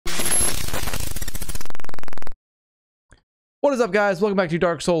What is up, guys? Welcome back to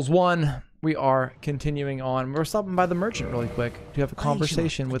Dark Souls 1. We are continuing on. We're stopping by the merchant really quick to have a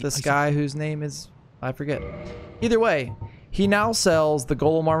conversation with this guy whose name is... I forget. Either way, he now sells the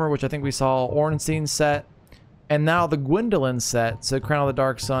Golem armor, which I think we saw Ornstein set, and now the Gwendolyn set, so Crown of the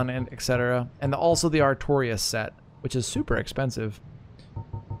Dark Sun, and etc. And also the Artorias set, which is super expensive.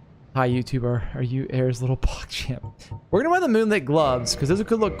 Hi, YouTuber. Are you Ayre's little PogChamp? We're gonna buy the Moonlit gloves because those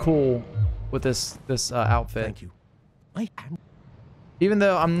could look cool with this outfit. Thank you. Even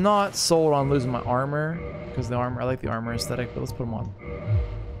though I'm not sold on losing my armor, because the armor, I like the armor aesthetic, but let's put them on.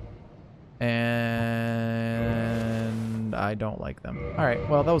 And I don't like them. All right,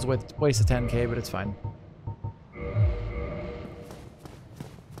 well, that was a waste of 10K, but it's fine.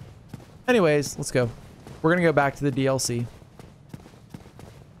 Anyways, let's go. We're gonna go back to the DLC.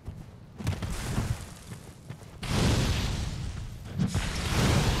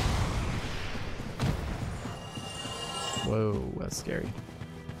 Whoa, that's scary.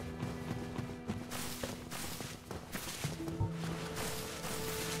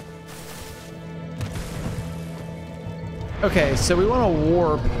 Okay, so we want to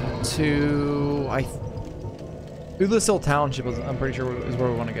warp to OOLACILE Township. I'm pretty sure is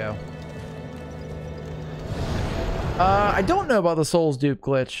where we want to go. I don't know about the Souls dupe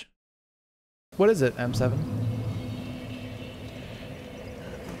glitch. What is it, M7?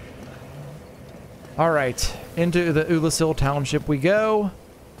 All right, into the OOLACILE Township we go.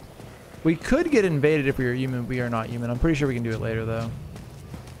 We could get invaded if we are human. We are not human. I'm pretty sure we can do it later, though.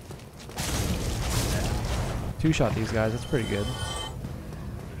 Two-shot these guys. That's pretty good.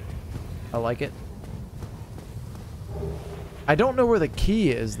 I like it. I don't know where the key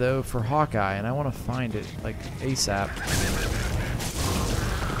is, though, for Hawkeye, and I want to find it, like, ASAP.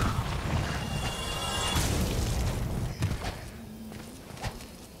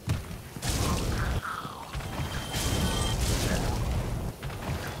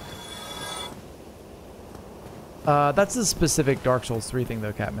 That's a specific Dark Souls 3 thing,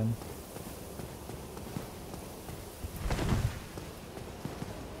 though, Catman.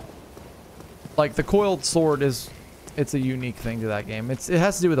 Like, the coiled sword is... It's a unique thing to that game. It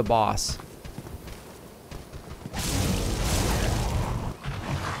has to do with a boss.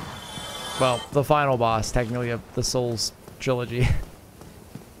 Well, the final boss, technically, of the Souls trilogy.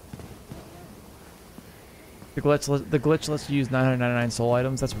 The glitch lets you use 999 soul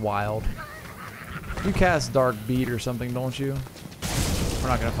items. That's wild. You cast Dark Beat or something, don't you? We're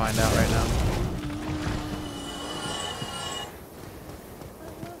not gonna find out right now.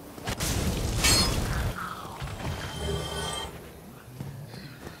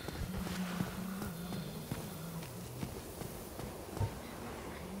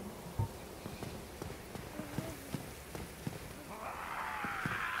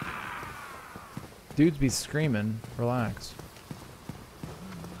 Dudes be screaming. Relax.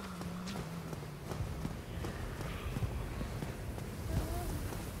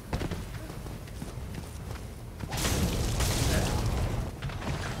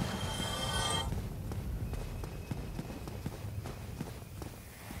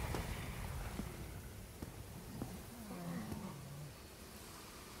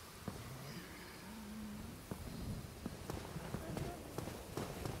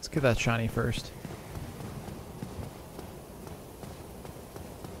 Let's get that shiny first.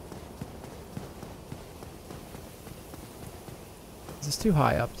 Is this too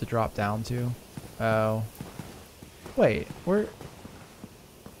high up to drop down to? Oh. Wait, where?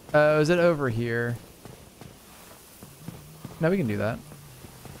 Oh, is it over here? No, we can do that.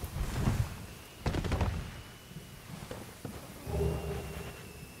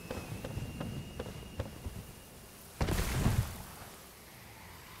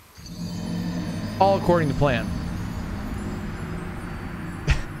 All according to plan.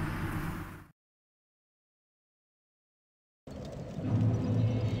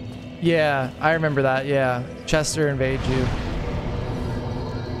 Yeah, I remember that. Yeah, Chester invades you.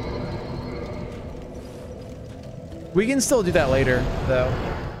 We can still do that later, though.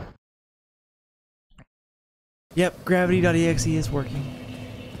 Yep, gravity.exe is working.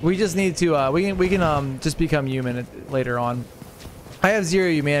 We just need to. We can just become human later on. I have 0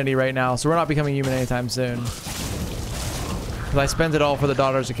 humanity right now, so we're not becoming human anytime soon. Because I spent it all for the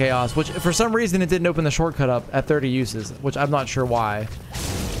Daughters of Chaos, which for some reason it didn't open the shortcut up at 30 uses, which I'm not sure why.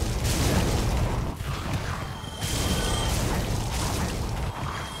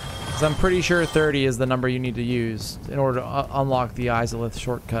 Because I'm pretty sure 30 is the number you need to use in order to unlock the Izalith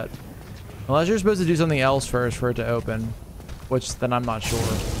shortcut. Unless you're supposed to do something else first for it to open, which then I'm not sure.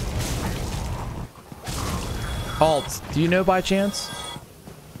 Alt, do you know by chance?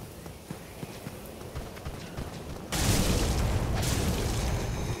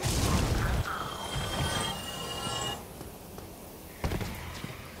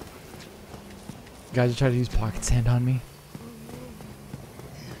 guy just tried to use pocket sand on me.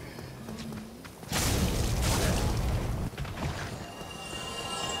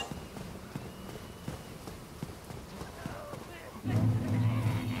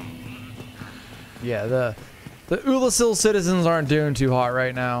 Yeah, the OOLACILE citizens aren't doing too hot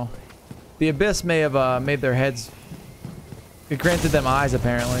right now. The Abyss may have made their heads... It granted them eyes,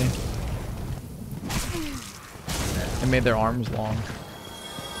 apparently. And made their arms long.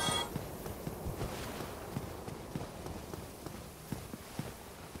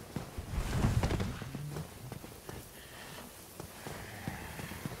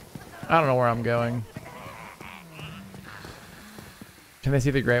 I don't know where I'm going. Can they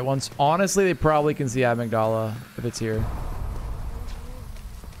see the great ones? Honestly, they probably can see Amygdala if it's here.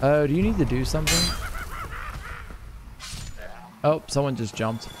 Oh, do you need to do something? Oh, someone just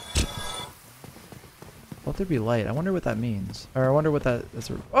jumped. Let there be light. I wonder what that means. Or I wonder what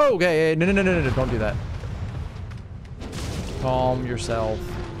that's... Oh, okay. No, don't do that. Calm yourself.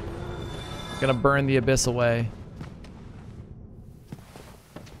 Gonna burn the Abyss away.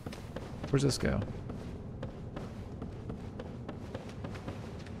 Where's this go?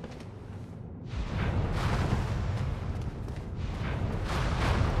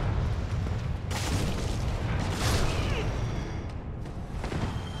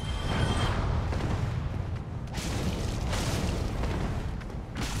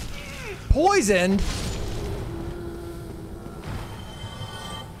 Poisoned?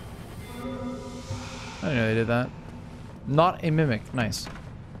 I didn't know they did that. Not a mimic. Nice.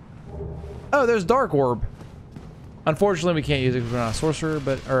 Oh, there's Dark Orb. Unfortunately, we can't use it because we're not a sorcerer,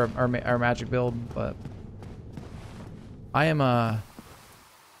 but or our magic build. But I am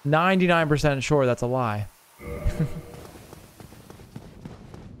 99% sure that's a lie.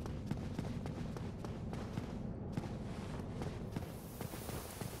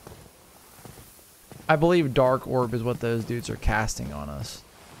 I believe Dark Orb is what those dudes are casting on us.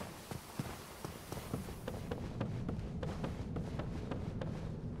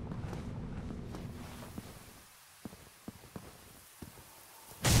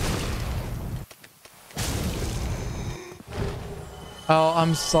 Oh,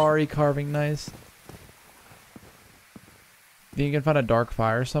 I'm sorry, carving nice. Think you can find a dark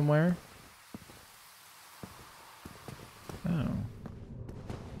fire somewhere? Oh.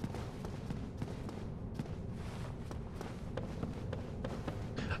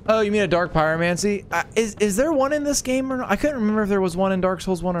 Oh, you mean a dark pyromancy? Is there one in this game or not? I couldn't remember if there was one in Dark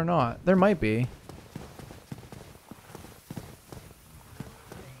Souls 1 or not. There might be.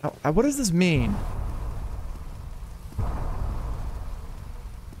 What does this mean?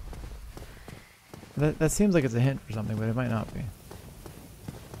 That seems like it's a hint for something, but it might not be.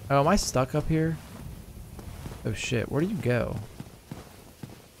 Oh, am I stuck up here? Oh shit, where do you go?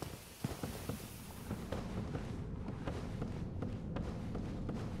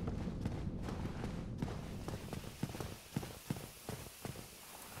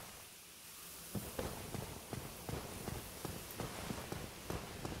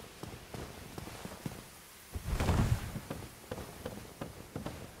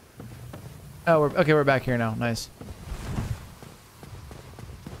 Oh, we're back here now. Nice.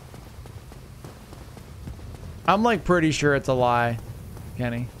 I'm like pretty sure it's a lie,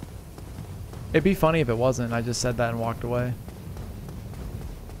 Kenny. It'd be funny if it wasn't. I just said that and walked away.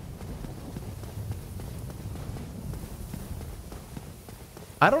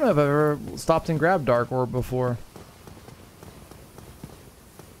 I don't know if I've ever stopped and grabbed Dark Orb before.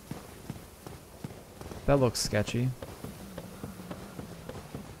 That looks sketchy.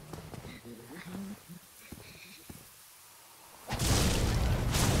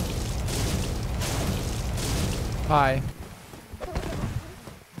 Hi.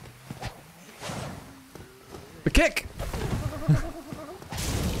 The kick!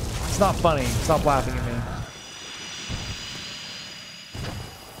 It's not funny. Stop laughing at me.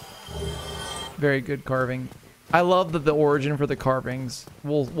 Very good carving. I love that the origin for the carvings.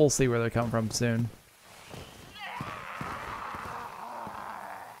 We'll see where they come from soon.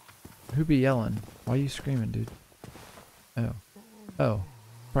 Who be yelling? Why are you screaming, dude? Oh. Oh.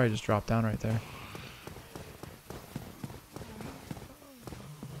 Probably just dropped down right there.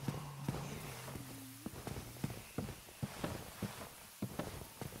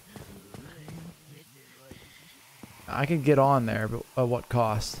 I could get on there, but at what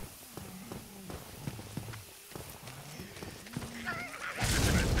cost?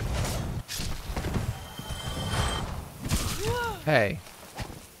 Hey.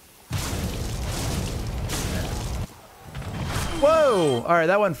 Whoa! Alright,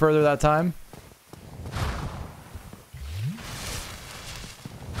 that went further that time.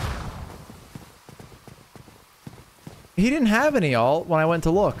 He didn't have any alt when I went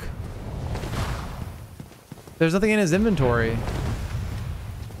to look. There's nothing in his inventory.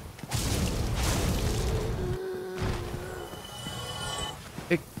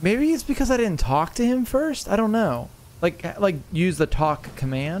 Maybe it's because I didn't talk to him first? I don't know. Like use the talk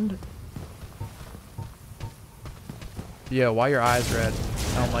command? Yeah, why your eyes red?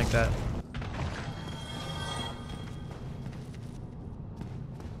 I don't like that.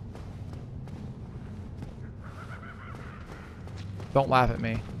 Don't laugh at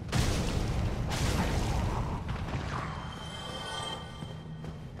me.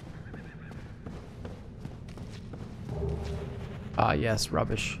 Ah, yes,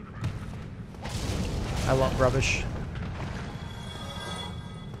 rubbish. I love rubbish.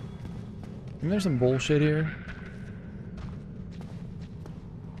 Isn't there some bullshit here?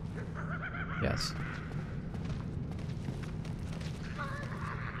 Yes.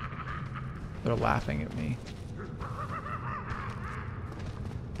 They're laughing at me.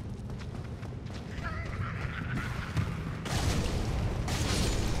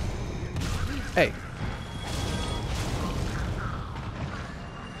 Hey.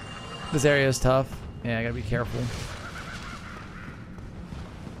 This area is tough. Yeah, I gotta be careful.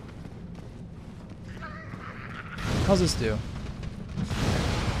 How's this do?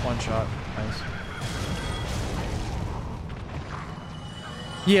 One shot. Nice.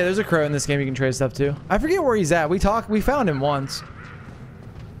 Yeah, there's a crow in this game you can trade stuff to. I forget where he's at. We found him once.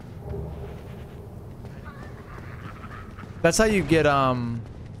 That's how you get, oh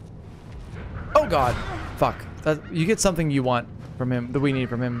god. Fuck. You get something you want from him, that we need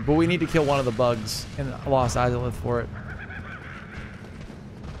from him. But we need to kill one of the bugs in Lost Izalith for it.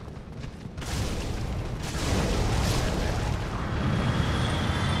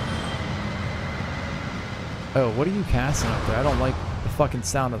 Oh, what are you casting up there? I don't like the fucking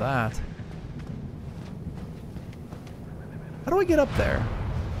sound of that. How do I get up there?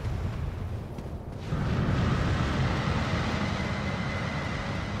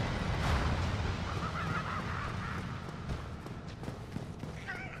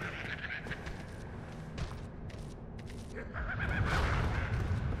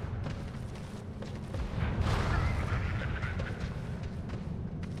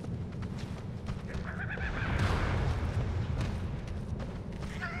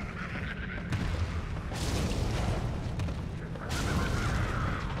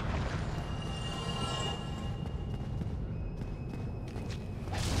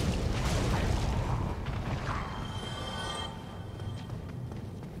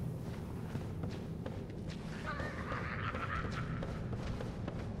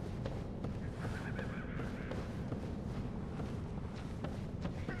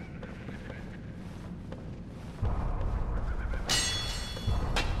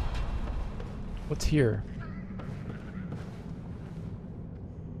 What's here?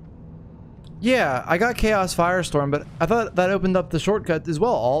 Yeah, I got Chaos Firestorm, but I thought that opened up the shortcut as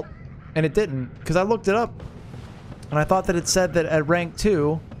well, alt, and it didn't, because I looked it up, and I thought that it said that at rank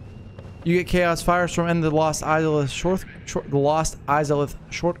 2, you get Chaos Firestorm and the Lost Izalith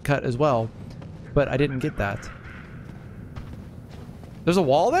shortcut as well, but I didn't get that. There's a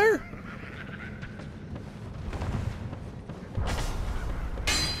wall there?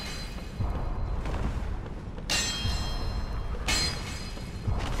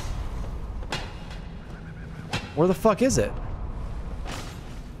 Where the fuck is it?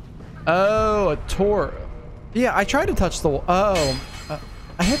 Oh, a tour. Yeah, I tried to touch the wall. Oh,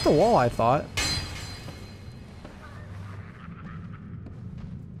 I hit the wall, I thought.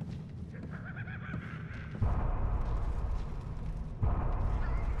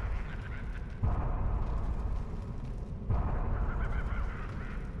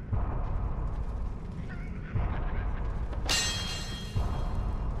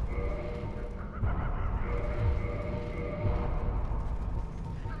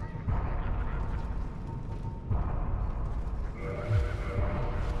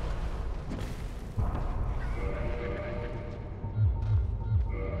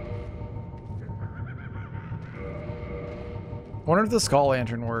 I wonder if the skull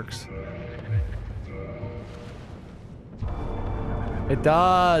lantern works. It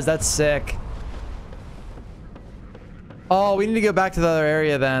does. That's sick. Oh, we need to go back to the other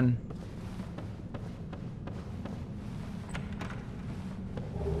area then.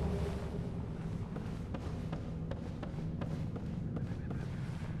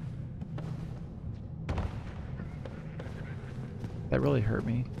 That really hurt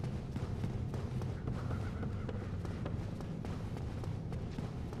me.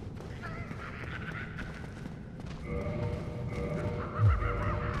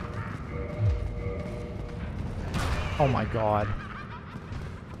 Oh my god.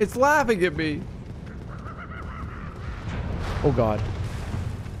 It's laughing at me. Oh god.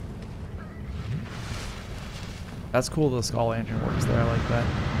 That's cool, the skull lantern works there. I like that.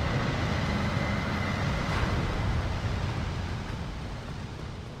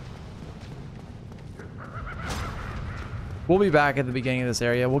 We'll be back at the beginning of this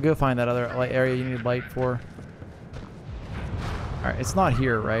area. We'll go find that other area you need light for. Alright, it's not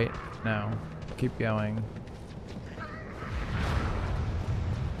here, right? No. Keep going.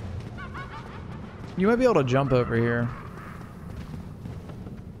 You might be able to jump over here.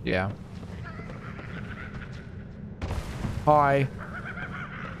 Yeah. Hi.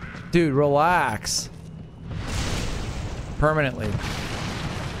 Dude, relax. Permanently.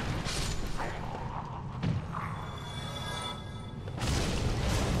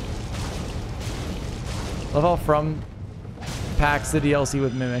 Love how From packs the DLC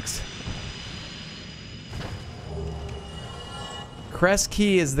with mimics. Crest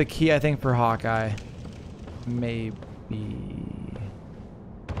key is the key, I think, for Hawkeye. Maybe.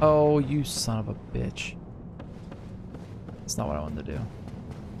 Oh, you son of a bitch. That's not what I wanted to do.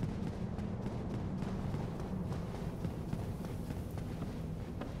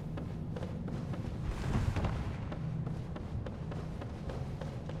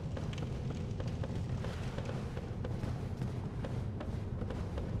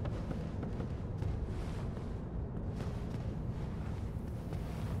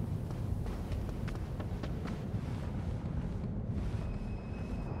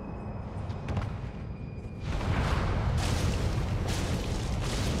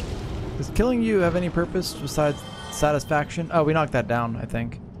 Does killing you have any purpose besides satisfaction? Oh, we knocked that down, I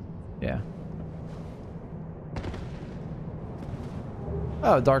think. Yeah.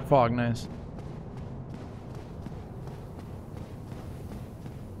 Oh, dark fog, nice.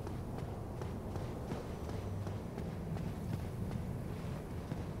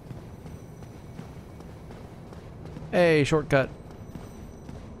 Hey, shortcut.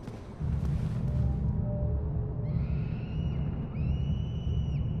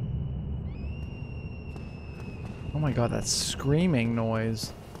 Oh my god, that screaming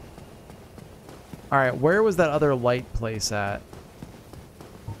noise. Alright, where was that other light place at?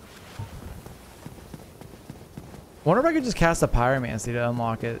 Wonder if I could just cast a pyromancy to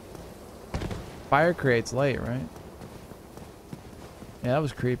unlock it. Fire creates light, right? Yeah, that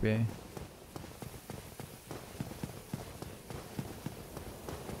was creepy.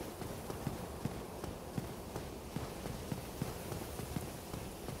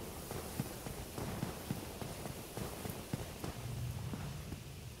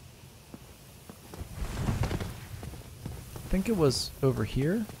 I think it was over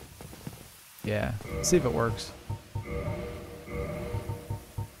here. Yeah, let's see if it works.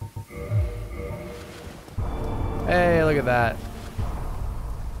 Hey, look at that.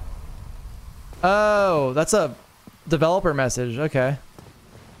 Oh, that's a developer message. Okay.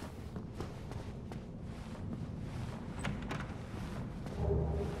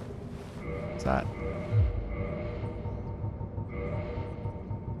 What's that?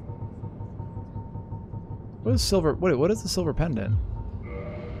 What is silver? Wait, what is the silver pendant?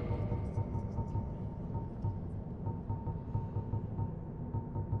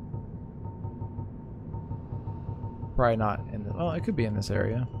 Probably not in the. Oh, it could be in this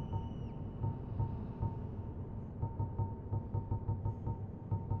area.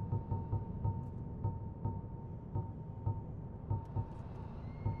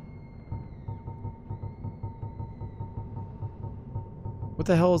 What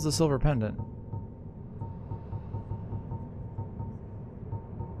the hell is the silver pendant?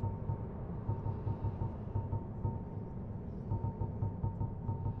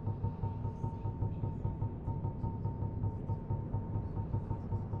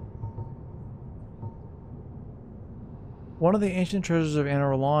 One of the ancient treasures of Anne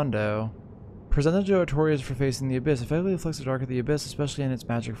Orlando, presented to Artorias for facing the abyss, effectively reflects the dark of the abyss, especially in its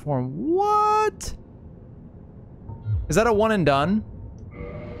magic form. What? Is that a one and done?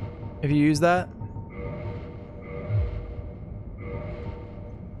 If you use that?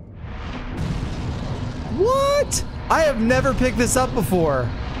 What? I have never picked this up before.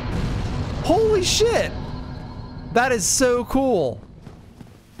 Holy shit. That is so cool.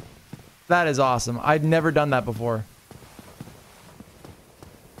 That is awesome. I'd never done that before.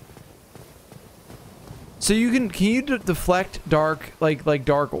 So you can you deflect dark like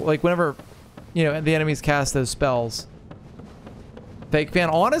whenever, you know, the enemies cast those spells? Fake fan.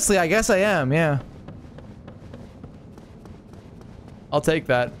 Honestly, I guess I am, yeah. I'll take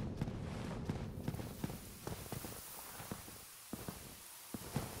that.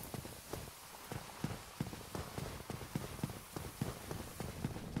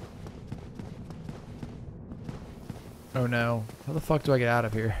 Oh no. How the fuck do I get out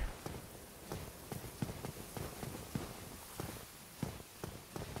of here?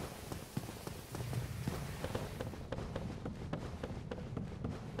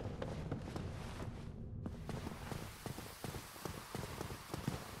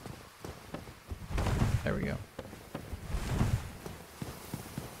 There we go.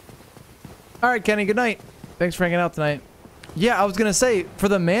 All right, Kenny, good night. Thanks for hanging out tonight. Yeah, I was going to say, for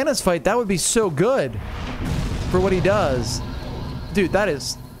the Manus fight, that would be so good for what he does. Dude, that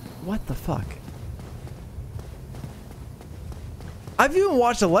is... What the fuck? I've even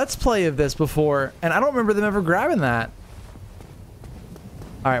watched a Let's Play of this before, and I don't remember them ever grabbing that.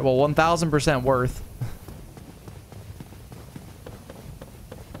 All right, well, 1,000% worth.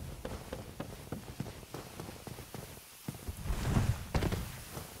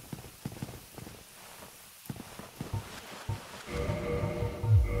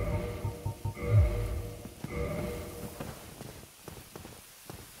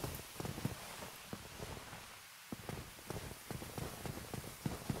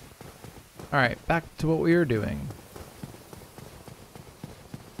 All right, back to what we were doing.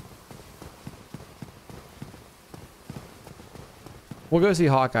 We'll go see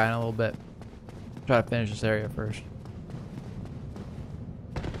Hawkeye in a little bit. Try to finish this area first.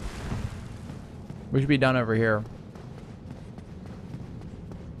 We should be done over here.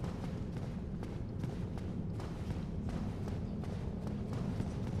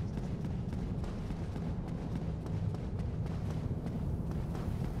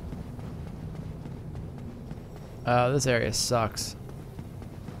 This area sucks.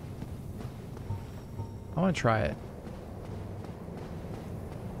 I want to try it.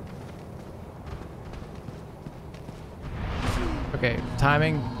 Okay,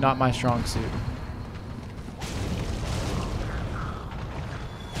 timing, not my strong suit.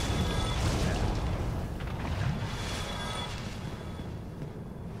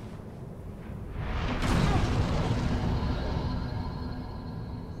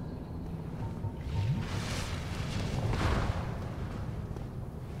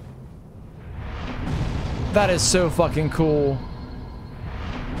 That is so fucking cool.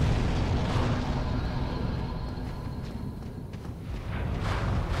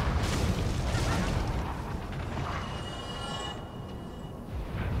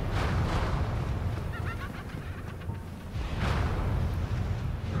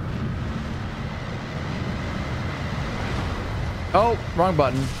 Oh, wrong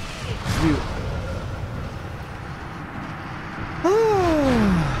button. You.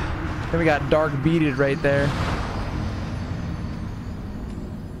 Then we got dark beaded right there.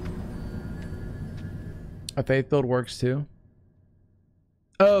 A faith build works too.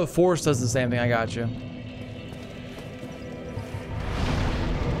 Oh, force does the same thing. I got you.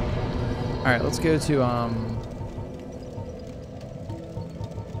 All right, let's go to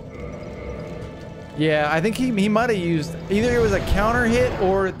yeah, I think he might have used either it was a counter hit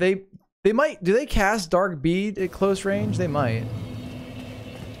or they might. Do they cast dark bead at close range? They might.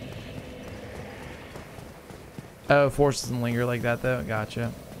 Oh, force doesn't linger like that though.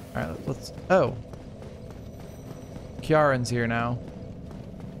 Gotcha. All right, let's. Oh, Kiaran's here now.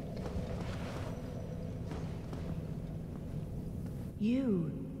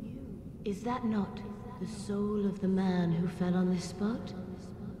 You, is that not the soul of the man who fell on this spot?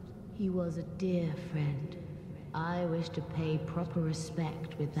 He was a dear friend. I wish to pay proper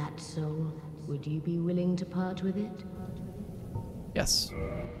respect with that soul. Would you be willing to part with it? Yes.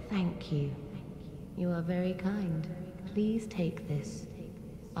 Thank you. You are very kind. Please take this.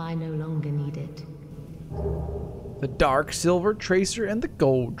 I no longer need it. The dark silver tracer and the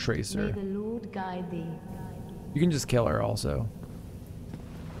gold tracer. May the Lord guide thee. You can just kill her also.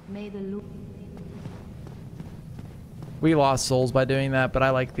 May the Lord... We lost souls by doing that, but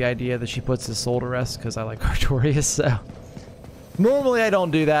I like the idea that she puts his soul to rest because I like Artorias, so... Normally I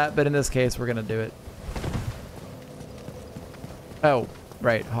don't do that, but in this case we're gonna do it. Oh,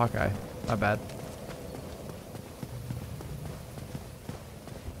 right, Hawkeye. My bad.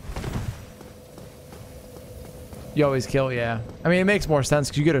 You always kill, yeah. I mean, it makes more sense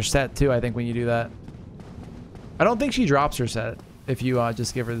because you get her set too, I think, when you do that. I don't think she drops her set if you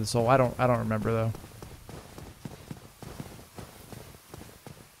just give her the soul. I don't remember though.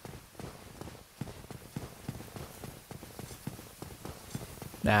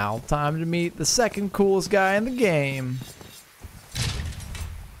 Now, time to meet the second coolest guy in the game.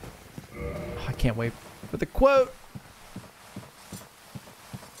 I can't wait for the quote.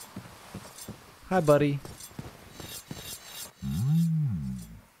 Hi, buddy.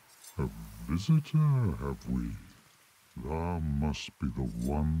 A visitor, have we? Thou must be the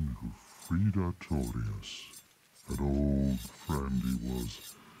one who freed Artorias. An old friend he was.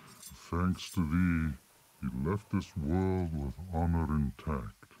 Thanks to thee, he left this world with honor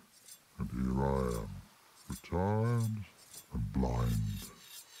intact. And here I am, retired and blind.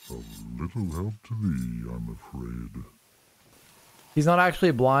 Of little help to thee, I'm afraid. He's not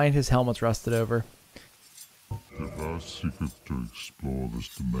actually blind, his helmet's rusted over. If thou seekest to explore this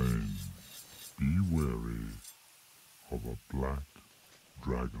domain, be wary of a black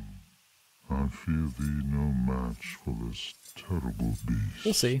dragon. I fear thee no match for this terrible beast.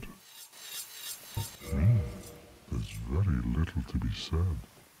 We'll see. Me? There's very little to be said.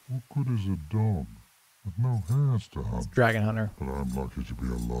 What good is a dog with no hairs to hunt? Dragon hunter. But I'm lucky to be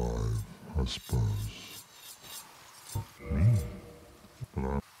alive, I suppose. Me? But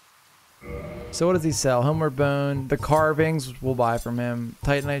I'm... So what does he sell? Homeward Bone, the carvings we'll buy from him,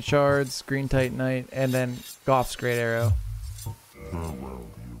 Titanite shards, green Titanite, and then Goff's great arrow. Farewell,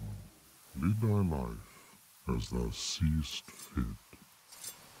 human. Lead thy life as thou seest fit.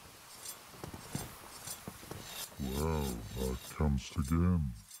 Well, thou comest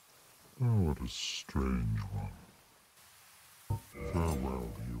again. Thou art a strange one. Farewell,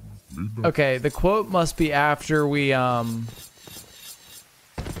 human. Lead thy... Okay, the quote must be after we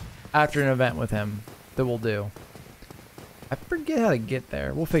after an event with him that we'll do. I forget how to get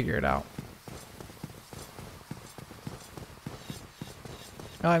there. We'll figure it out.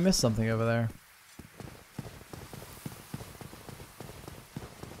 Oh, I missed something over there.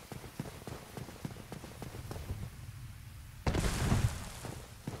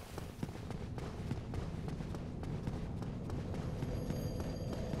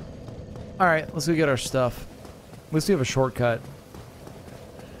 Alright, let's go get our stuff. Let's do have a shortcut.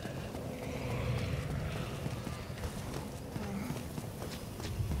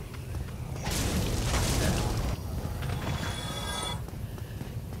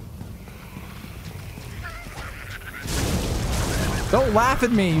 Don't laugh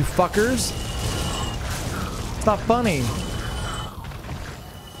at me, you fuckers. It's not funny.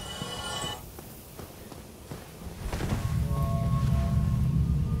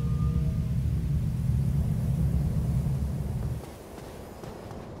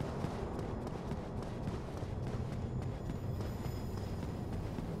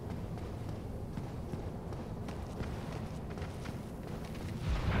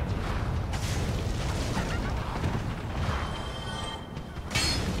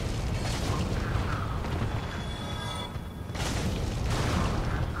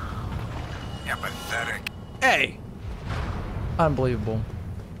 Hey! Unbelievable.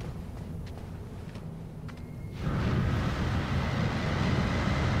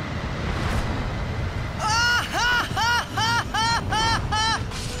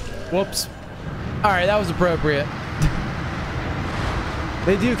 Whoops. Alright, that was appropriate.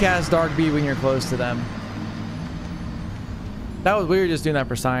 They do cast Dark Bead when you're close to them. That was, we were just doing that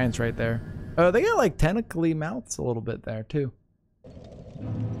for science right there. Oh, they got like tentacly mouths a little bit there too.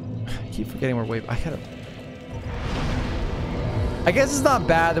 I keep forgetting we're way... I guess it's not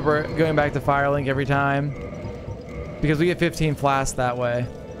bad that we're going back to Firelink every time, because we get 15 flasks that way.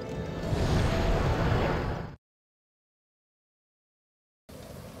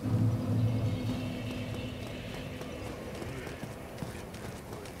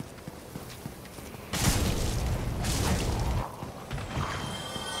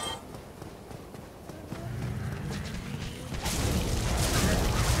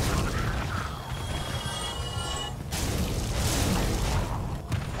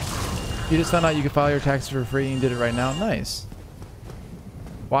 You just found out you could file your taxes for free and you did it right now? Nice.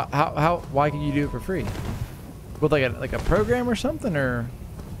 Why, why can you do it for free? With like a program or something, or?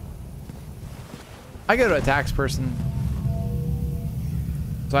 I go to a tax person.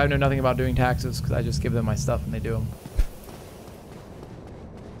 So I know nothing about doing taxes because I just give them my stuff and they do them.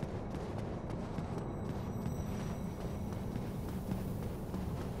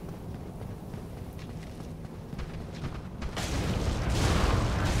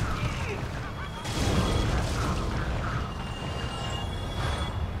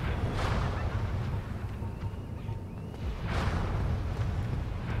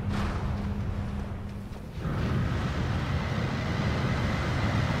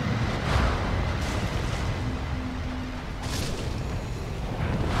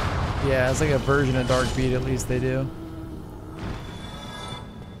 Yeah, it's like a version of Dark Bead, at least they do.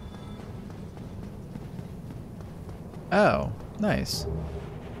 Oh, nice.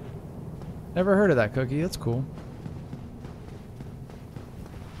 Never heard of that cookie. That's cool.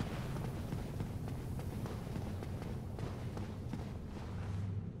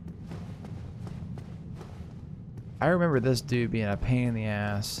 I remember this dude being a pain in the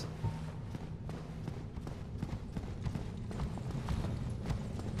ass.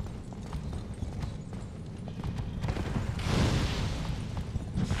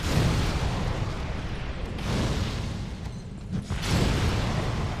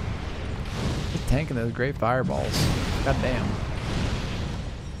 tanking those great fireballs. God damn.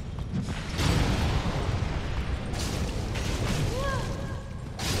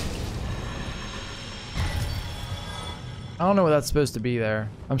 I don't know what that's supposed to be there.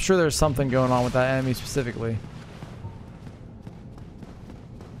 I'm sure there's something going on with that enemy specifically.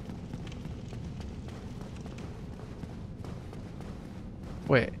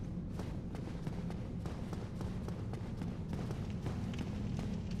 Wait.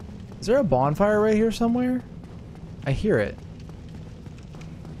 Is there a bonfire right here somewhere? I hear it.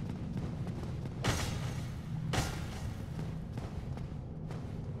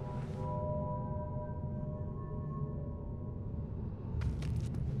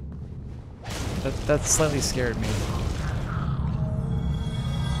 That slightly scared me.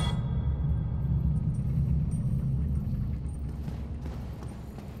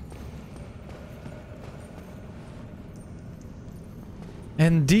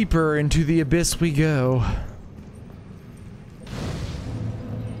 And deeper into the abyss we go.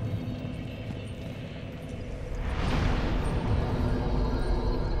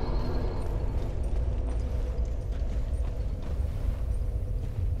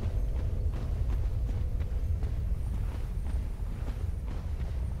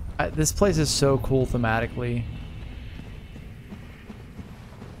 This place is so cool thematically.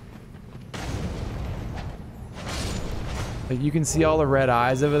 Like, you can see all the red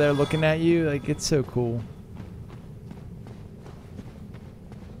eyes over there looking at you. Like, it's so cool.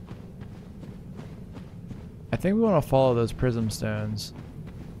 I think we want to follow those prism stones,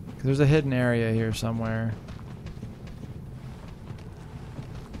 'cause there's a hidden area here somewhere.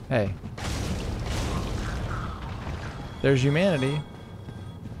 Hey. There's humanity.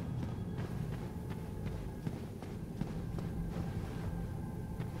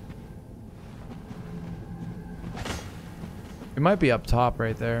 It might be up top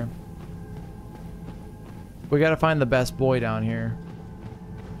right there. We gotta find the best boy down here.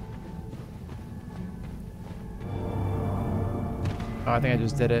 Oh, I think I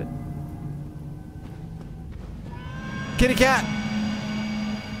just did it. Kitty cat!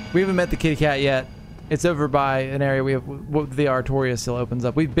 We haven't met the kitty cat yet. It's over by an area we have. The Artorias still opens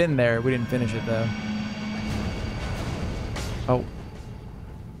up. We've been there. We didn't finish it though. Oh.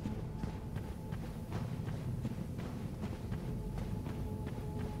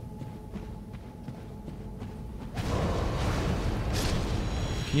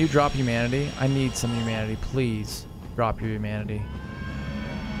 Can you drop humanity? I need some humanity. Please drop your humanity.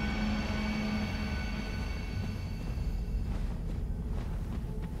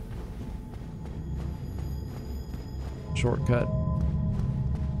 Shortcut.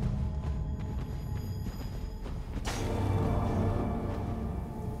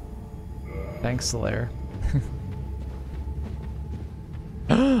 Thanks, Slayer.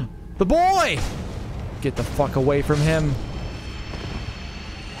 The boy! Get the fuck away from him.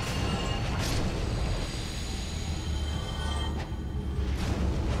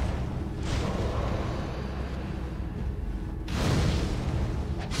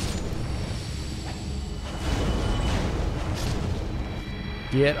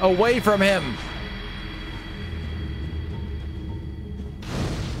 Get away from him!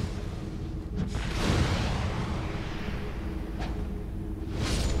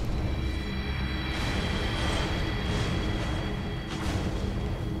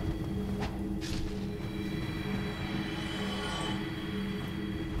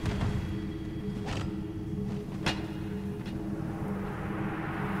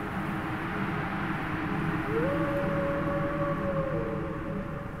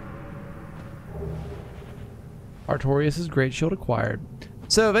 Artorias' great shield acquired.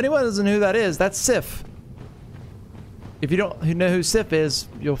 So if anyone doesn't know who that is, that's Sif. If you don't know who Sif is,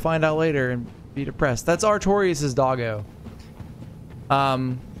 you'll find out later and be depressed. That's Artorias' doggo.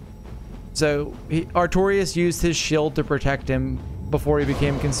 So Artorias used his shield to protect him before he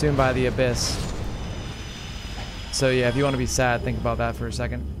became consumed by the abyss. So yeah, if you want to be sad, think about that for a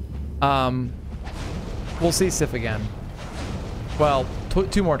second. We'll see Sif again. Well,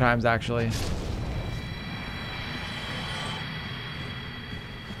 two more times actually.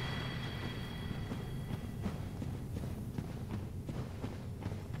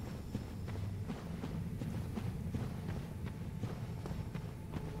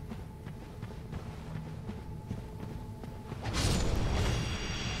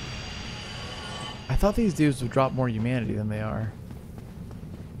 I thought these dudes would drop more humanity than they are.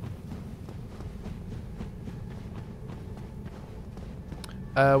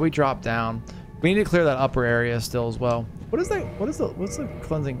 We dropped down. We need to clear that upper area still as well. What is that? What's the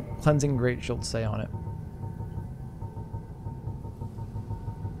cleansing great shield say on it?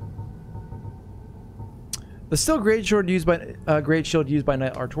 The still great shield used by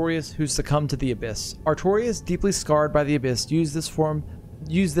Knight Artorias, who succumbed to the abyss. Artorias, deeply scarred by the abyss, used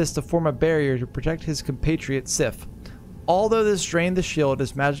this to form a barrier to protect his compatriot Sif. Although this drained the shield,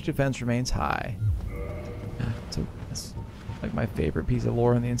 his magic defense remains high. So that's like my favorite piece of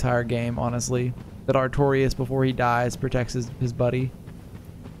lore in the entire game, honestly. That Artorias, before he dies, protects his buddy.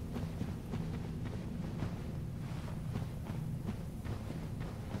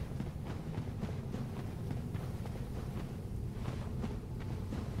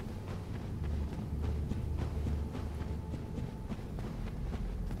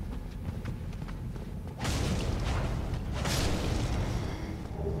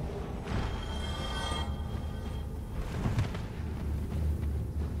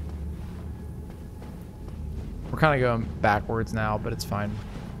 Kind of going backwards now, but it's fine.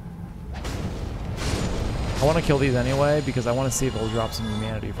 I want to kill these anyway because I want to see if they'll drop some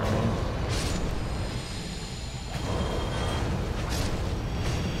humanity from me.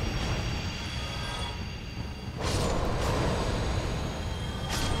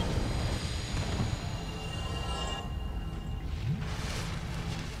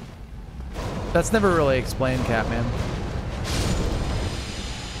 That's never really explained, Catman.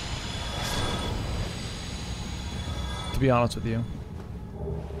 To be honest with you.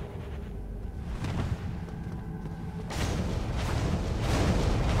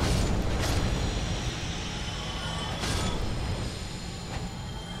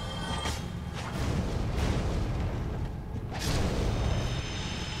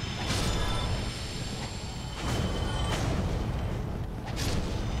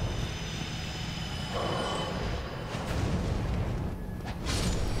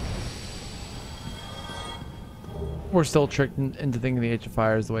 We're still tricked into thinking the Age of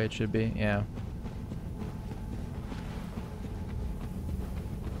Fire is the way it should be. Yeah.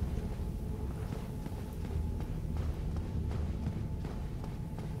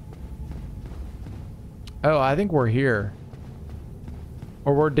 Oh, I think we're here.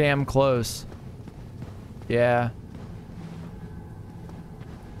 Or we're damn close. Yeah.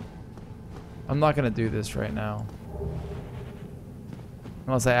 I'm not gonna do this right now.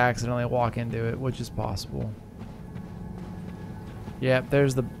 Unless I accidentally walk into it, which is possible. Yeah,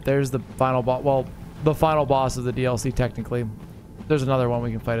 there's the final boss. Well, the final boss of the DLC technically. There's another one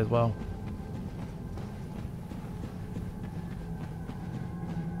we can fight as well.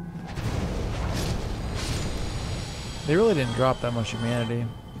 They really didn't drop that much humanity.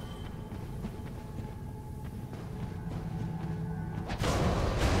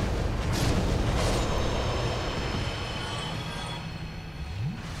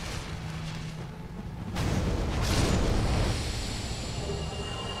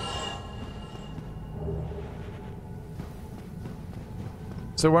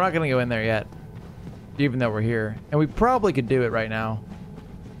 So we're not going to go in there yet, even though we're here. And we probably could do it right now.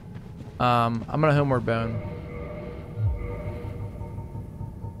 I'm going to Homeward Bone.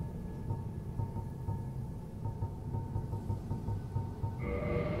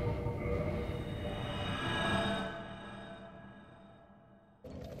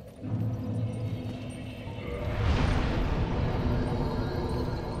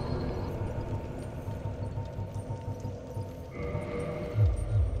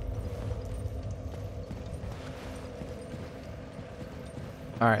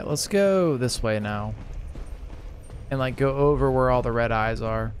 Alright, let's go this way now. And like go over where all the red eyes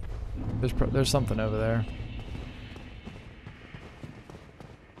are. There's something over there.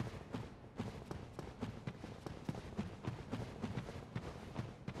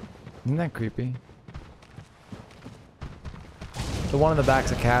 Isn't that creepy? The one in the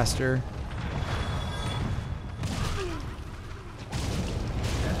back's a caster.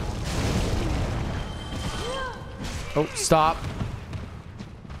 Oh, stop.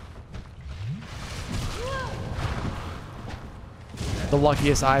 The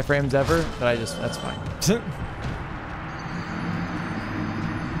luckiest iframes ever, but that's fine.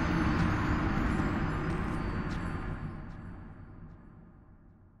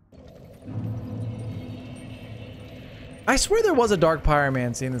 I swear there was a Dark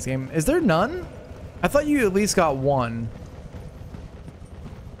Pyromancy in this game. Is there none? I thought you at least got one.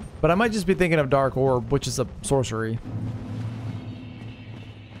 But I might just be thinking of Dark Orb, which is a sorcery.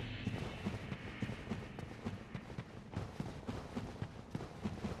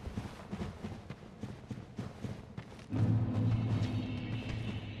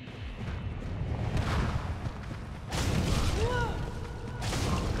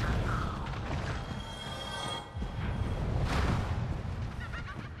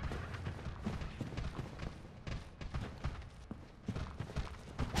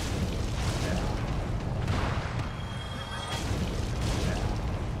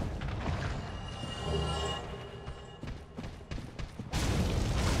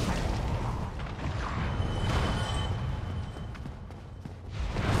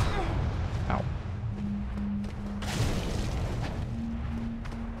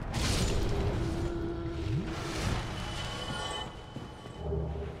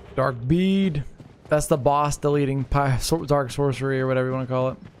 Dark bead. That's the boss deleting dark sorcery or whatever you want to call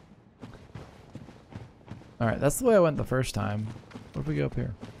it. Alright, that's the way I went the first time. What if we go up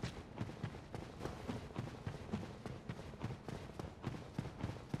here?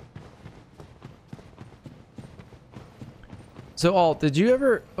 So, Alt, did you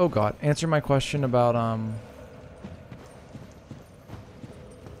ever... Oh, God. Answer my question about,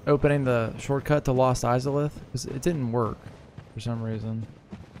 opening the shortcut to Lost Izalith? Because it didn't work for some reason.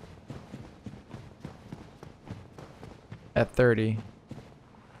 At 30.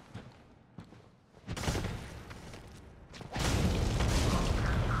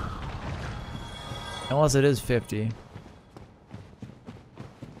 Unless it is 50.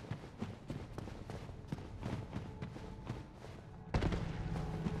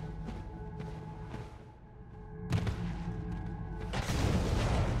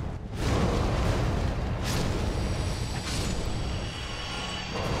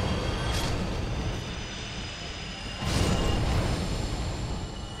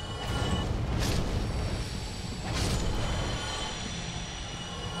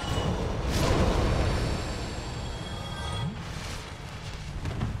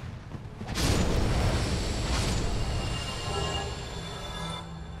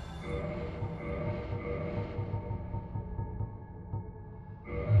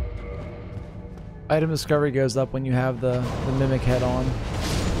 Item discovery goes up when you have the mimic head on.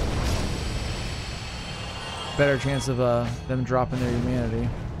 Better chance of them dropping their humanity.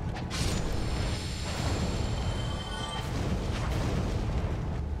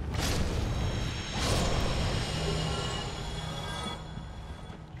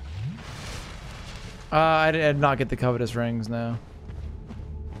 I did not get the covetous rings now.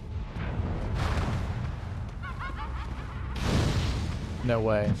 No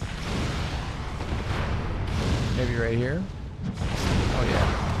way. Maybe right here? Oh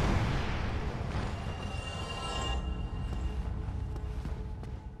yeah.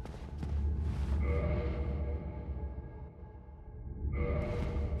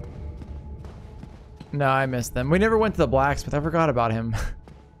 No, I missed them. We never went to the blacksmith. I forgot about him.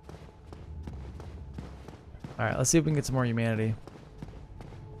 Alright, let's see if we can get some more humanity.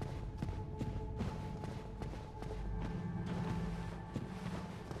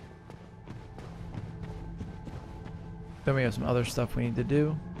 Then we have some other stuff we need to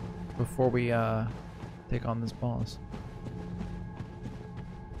do before we take on this boss.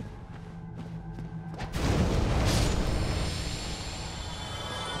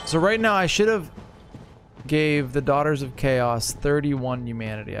 So right now I should have gave the Daughters of Chaos 31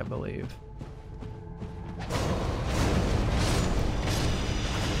 humanity, I believe.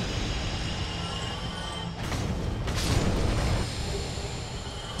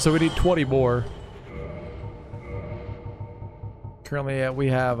 So we need 20 more. Currently, we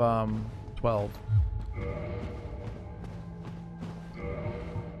have 12.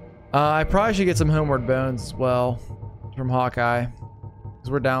 I probably should get some Homeward Bones as well from Hawkeye, because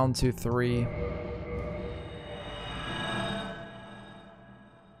we're down to 3.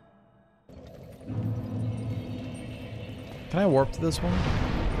 Can I warp to this one?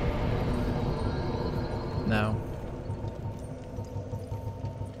 No.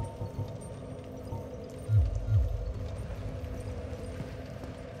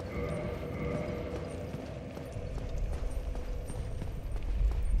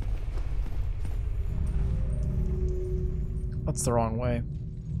 That's the wrong way.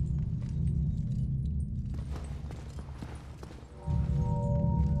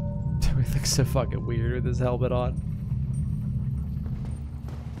 We look so fucking weird with this helmet on.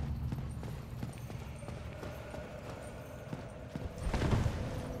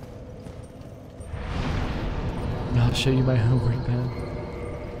 I'll show you my homework pen.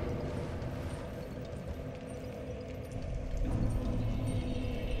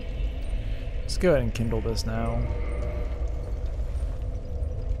 Let's go ahead and kindle this now.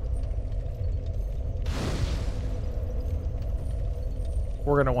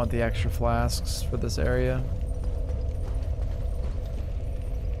 We're gonna want the extra flasks for this area.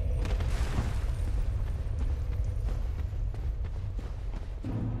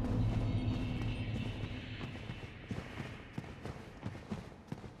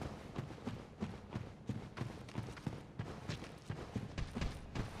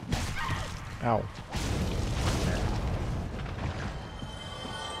 Ow.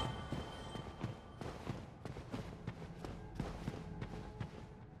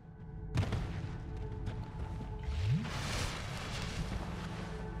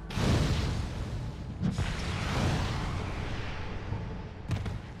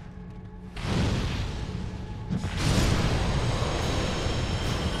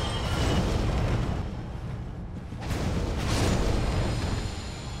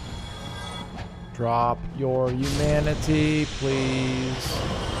 Drop your humanity, please.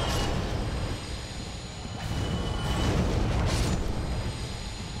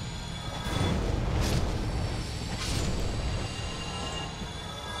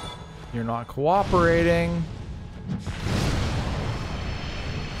 You're not cooperating.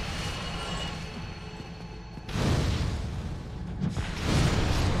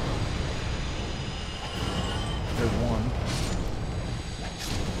 There's one.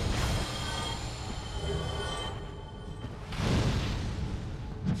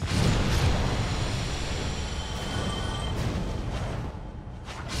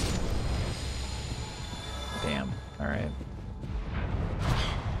 Damn. All right.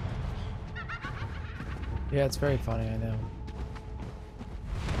 Yeah, it's very funny, I know.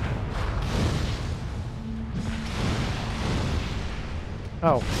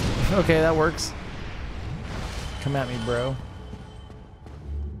 Oh, okay, that works. Come at me, bro.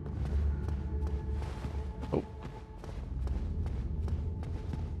 Oh.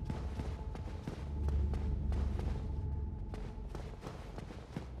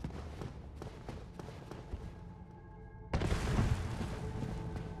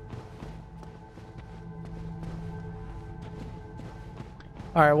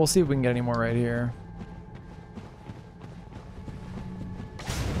 All right, we'll see if we can get any more right here.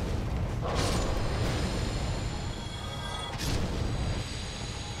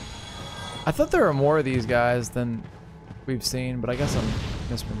 I thought there were more of these guys than we've seen, but I guess I'm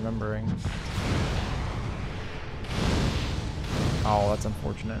misremembering. Oh, that's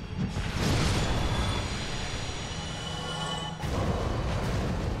unfortunate.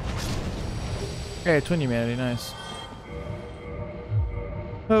 Okay, twin humanity, nice.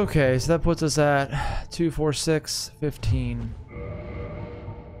 Okay, so that puts us at 2, 4, 6, 15.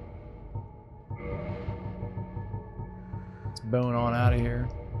 Let's bone on out of here.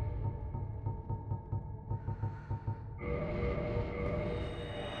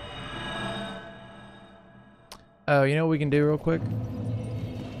 Oh, you know what we can do real quick?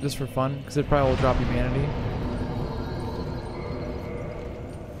 Just for fun, because it probably will drop humanity.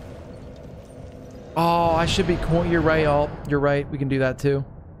 Oh, I should be cool. You're right, Alt. You're right. We can do that too.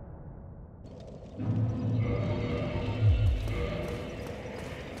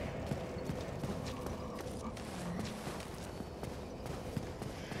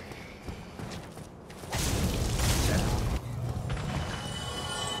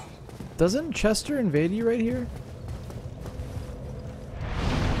 Doesn't Chester invade you right here?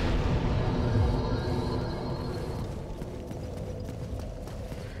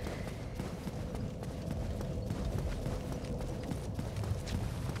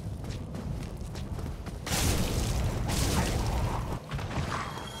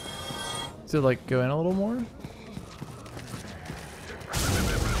 Does it like go in a little more?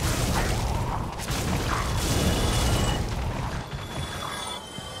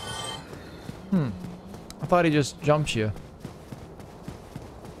 I thought he just jumps you.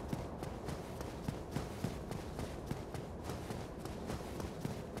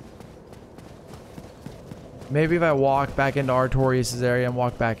 Maybe if I walk back into Artorias' area and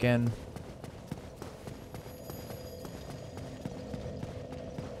walk back in.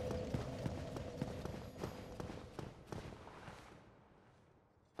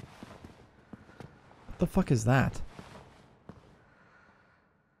 What the fuck is that?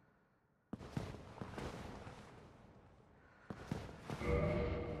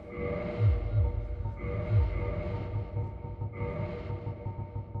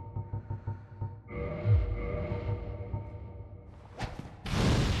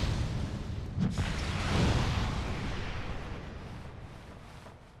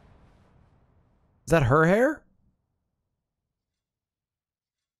 Is that her hair?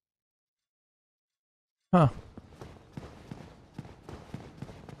 Huh.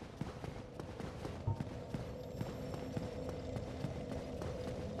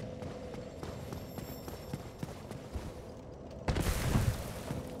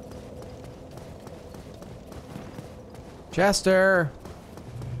 Chester.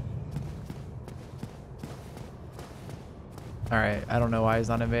 All right, I don't know why he's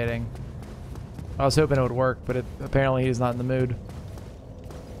not invading. I was hoping it would work, but apparently he's not in the mood.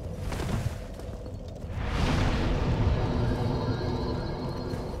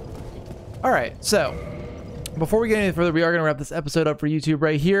 All right, so before we get any further, we are going to wrap this episode up for YouTube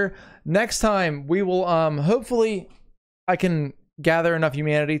right here. Next time, we will hopefully I can gather enough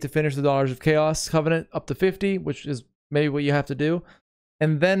humanity to finish the Daughters of Chaos Covenant up to 50, which is maybe what you have to do.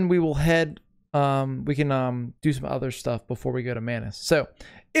 And then we will head, we can do some other stuff before we go to Manus. So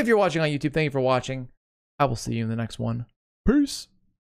if you're watching on YouTube, thank you for watching. I will see you in the next one. Peace.